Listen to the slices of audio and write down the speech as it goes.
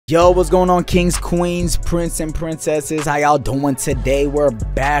Yo, what's going on, kings, queens, prince and princesses? How y'all doing today? We're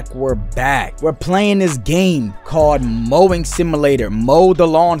back. We're playing this game called Mowing Simulator, Mow the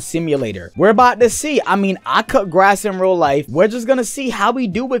Lawn Simulator. We're about to see. I mean, I cut grass in real life. We're just gonna see how we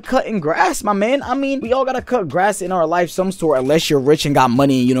do with cutting grass, my man. I mean, we all gotta cut grass in our life some sort, unless you're rich and got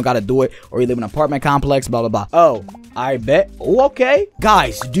money and you don't gotta do it, or you live in an apartment complex, blah, blah, blah. Oh, I bet. Oh, okay.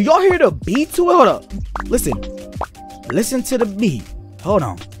 Guys, do y'all hear the beat to it? Hold up. Listen to the beat. Hold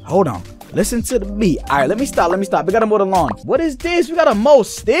on. Listen to the beat. All right, let me stop. We gotta mow the lawn. What is this? We gotta mow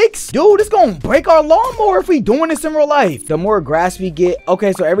sticks? Dude, it's gonna break our lawnmower if we doing this in real life. The more grass we get.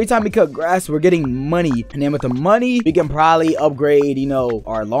 Okay, so every time we cut grass, we're getting money. And then with the money, we can probably upgrade, you know,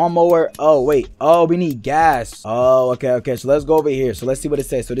 our lawnmower. Oh, wait. Oh, we need gas. Oh, okay. So let's go over here. So let's see what it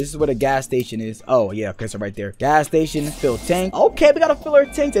says. So this is where the gas station is. Oh, yeah. Okay, so right there. Gas station, fill tank. Okay, we gotta fill our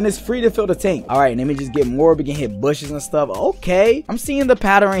tanks, and it's free to fill the tank. All right, let me just get more. We can hit bushes and stuff. Okay, I'm seeing the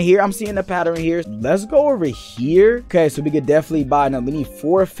pattern here. Let's go over here. Okay, so we could definitely buy. Now we need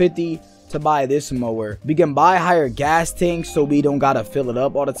 $450 to buy this mower. We can buy higher gas tanks so we don't gotta fill it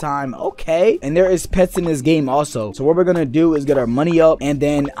up all the time. Okay, and there is pets in this game also. So what we're gonna do is get our money up, and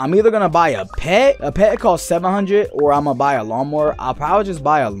then I'm either gonna buy a pet costs 700, or I'm gonna buy a lawnmower. I'll probably just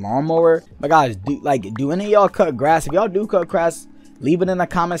buy a lawnmower. But guys, do any of y'all cut grass? If y'all do cut grass, leave it in the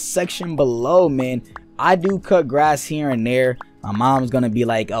comment section below, man. I do cut grass here and there. My mom's gonna be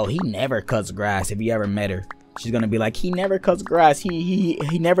like, oh, he never cuts grass. If you ever met her, she's gonna be like, he never cuts grass. He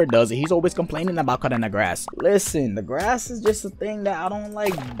never does it. He's always complaining about cutting the grass. Listen, the grass is just a thing that I don't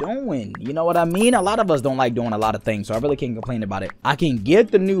like doing. You know what I mean? A lot of us don't like doing a lot of things, so I really can't complain about it. I can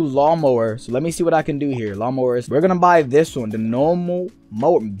get the new lawnmower. So let me see what I can do here. Lawnmowers. We're gonna buy this one, the normal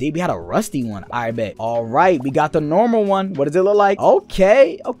mower. We had a rusty one, I bet. All right, we got the normal one. What does it look like?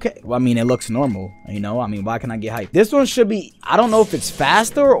 Okay. Well, I mean, it looks normal, you know. I mean, why can I get hyped? This one should be, I don't know if it's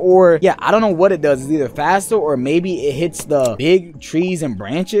faster, or yeah, I don't know what it does. It's either faster, or maybe it hits the big trees and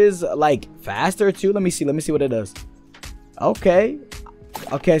branches like faster too. Let me see what it does.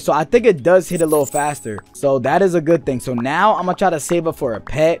 Okay, so I think it does hit a little faster, so that is a good thing. So now I'm gonna try to save it for a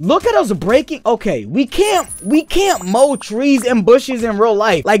pet. Look at us breaking. Okay, we can't mow trees and bushes in real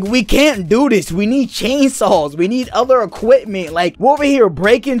life. Like, we can't do this. We need chainsaws. We need other equipment. Like, we're over here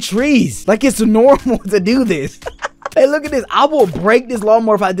breaking trees like it's normal to do this. Hey, look at this. I will break this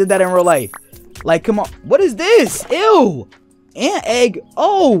lawnmower if I did that in real life. Like, come on. What is this? Ew. Ant egg.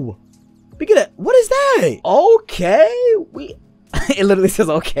 Oh, we get it. What is that? Okay, it literally says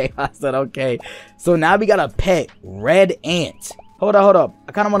okay. I said okay. So now we got a pet, red ant. Hold up.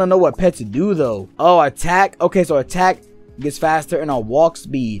 I kind of want to know what pets do though. Oh, attack. Okay, so attack gets faster, and a walk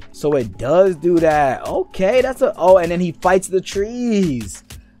speed. So it does do that. Okay, that's a, oh, and then he fights the trees.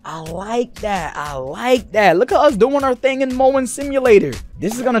 I like that. Look at us doing our thing in Mowing Simulator.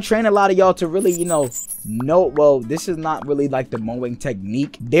 This is gonna train a lot of y'all to really, you know, well, this is not really like the mowing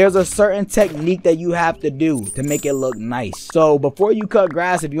technique. There's a certain technique that you have to do to make it look nice. So before you cut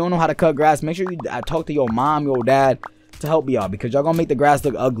grass, if you don't know how to cut grass, make sure you talk to your mom, your dad, to help y'all, because y'all gonna make the grass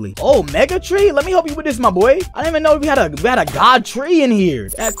look ugly. Oh, mega tree, let me help you with this, my boy. I didn't even know we had a god tree in here.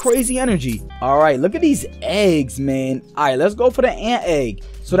 That crazy energy. All right, look at these eggs, man. All right, let's go for the ant egg.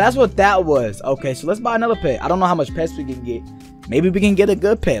 So that's what that was. Okay, so let's buy another pet. I don't know how much pets we can get. Maybe we can get a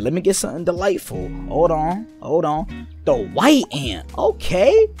good pet. Let me get something delightful. Hold on. The white ant.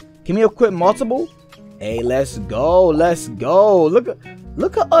 Okay, can we equip multiple? Hey, let's go. Look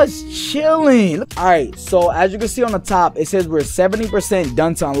at us chilling. All right, so as you can see on the top, it says we're 70%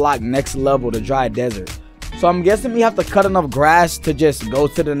 done to unlock next level, the dry desert. So I'm guessing we have to cut enough grass to just go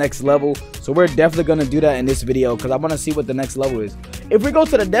to the next level. So we're definitely gonna do that in this video, because I want to see what the next level is. If we go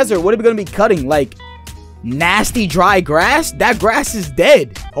to the desert, what are we gonna be cutting? Like nasty dry grass? That grass is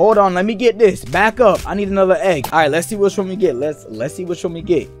dead. Hold on, let me get this. Back up. I need another egg. All right, let's see which one we get. Let's see which one we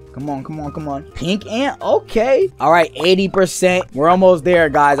get. Come on. Pink ant. Okay. All right, 80%. We're almost there,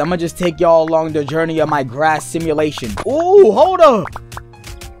 guys. I'm gonna just take y'all along the journey of my grass simulation. Ooh, hold up.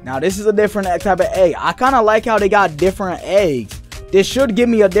 Now this is a different type of egg. I kind of like how they got different eggs. This should give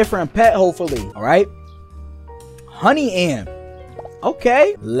me a different pet, hopefully. All right. Honey ant.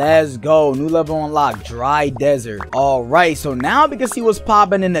 Okay, let's go. New level unlocked, dry desert. All right, so now we can see what's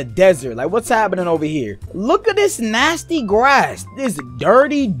popping in the desert. Like, what's happening over here? Look at this nasty grass, this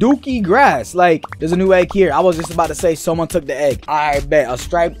dirty dookie grass. Like, there's a new egg here. I was just about to say someone took the egg. I bet, a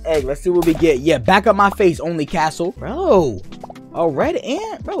striped egg. Let's see what we get. Yeah, back up my face, only castle. Bro, a red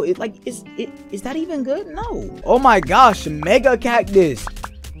ant, bro. Is that even good? No. Oh my gosh, mega cactus.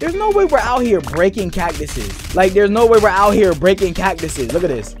 There's no way we're out here breaking cactuses. Like, there's no way we're out here breaking cactuses. Look at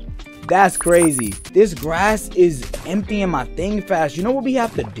this. That's crazy. This grass is emptying my thing fast. You know what we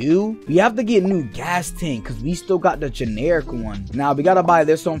have to do? We have to get a new gas tank because we still got the generic one. Now we gotta buy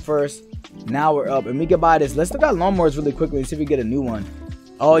this one first. Now we're up and we can buy this. Let's look at lawnmowers really quickly and see if we get a new one.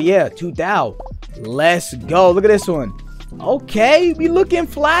 Oh yeah, 2,000. Let's go. Look at this one. Okay, we looking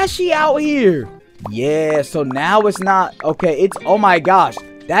flashy out here. Yeah, so now it's not okay. It's, oh my gosh,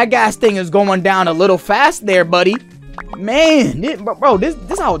 that gas thing is going down a little fast there, buddy. Man, bro, this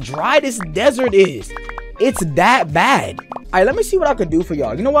how dry this desert is. It's that bad. All right, let me see what I can do for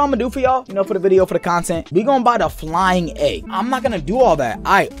y'all. You know what I'm gonna do for y'all? You know, for the video, for the content, we gonna buy the flying egg. I'm not gonna do all that. All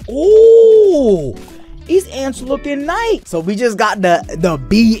right. Ooh, these ants looking nice. So we just got the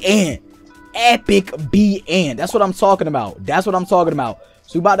bee ant, epic bee ant. That's what I'm talking about. That's what I'm talking about.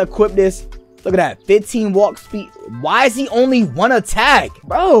 So we about to equip this. Look at that, 15 walk speed. Why is he only 1 attack?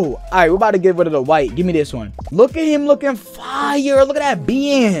 Bro, all right, we're about to get rid of the white. Give me this one. Look at him looking fire. Look at that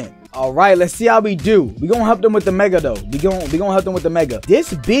bee ant. All right, let's see how we do. We gonna help them with the mega though. We gonna help them with the mega.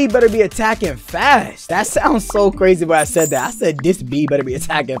 This bee better be attacking fast. That sounds so crazy when I said that. I said this bee better be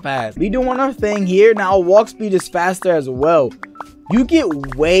attacking fast. We doing our thing here. Now walk speed is faster as well. You get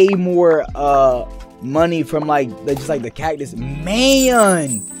way more money from just like the cactus.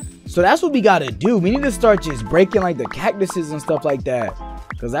 Man. So that's what we gotta do. We need to start just breaking like the cactuses and stuff like that.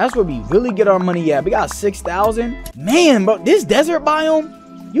 Cause that's where we really get our money at. We got 6,000. Man, bro, this desert biome,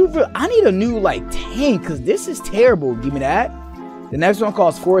 I need a new like tank because this is terrible. Give me that. The next one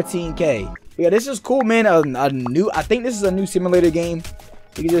costs 14K. Yeah, this is cool, man. I think this is a new simulator game.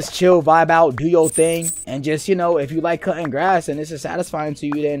 You can just chill, vibe out, do your thing, and just, you know, if you like cutting grass and this is satisfying to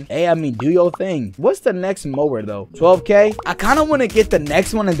you, then hey, I mean, do your thing. What's the next mower though? 12K. I kind of want to get the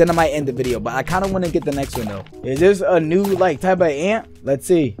next one and then I might end the video, but I kind of want to get the next one though. Is this a new like type of ant? Let's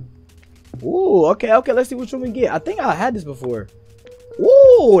see. Ooh, okay, let's see which one we get. I think I had this before.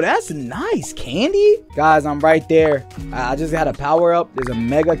 Ooh, that's nice. Candy, guys, I'm right there. I just got a power up. There's a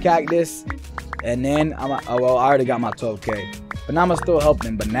mega cactus, and then oh well, I already got my 12K. But now I'm gonna still help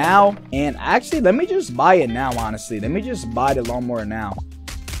them. But now, and actually, let me just buy it now, honestly. Let me just buy the lawnmower now.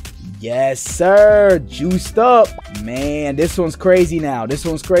 Yes, sir. Juiced up. Man, this one's crazy now. This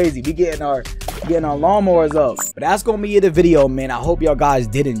one's crazy. We getting our lawnmowers up. But that's gonna be it, the video, man. I hope y'all guys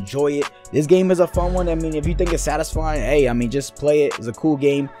did enjoy it. This game is a fun one. I mean, if you think it's satisfying, hey, I mean, just play it. It's a cool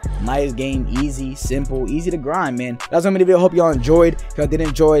game. Nice game. Easy, simple, easy to grind, man. That's gonna be the video. Hope y'all enjoyed. If y'all did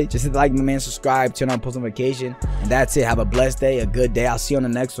enjoy, just hit the like, my man, subscribe, turn on post notification. And that's it. Have a blessed day, a good day. I'll see you on the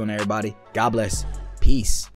next one, everybody. God bless. Peace.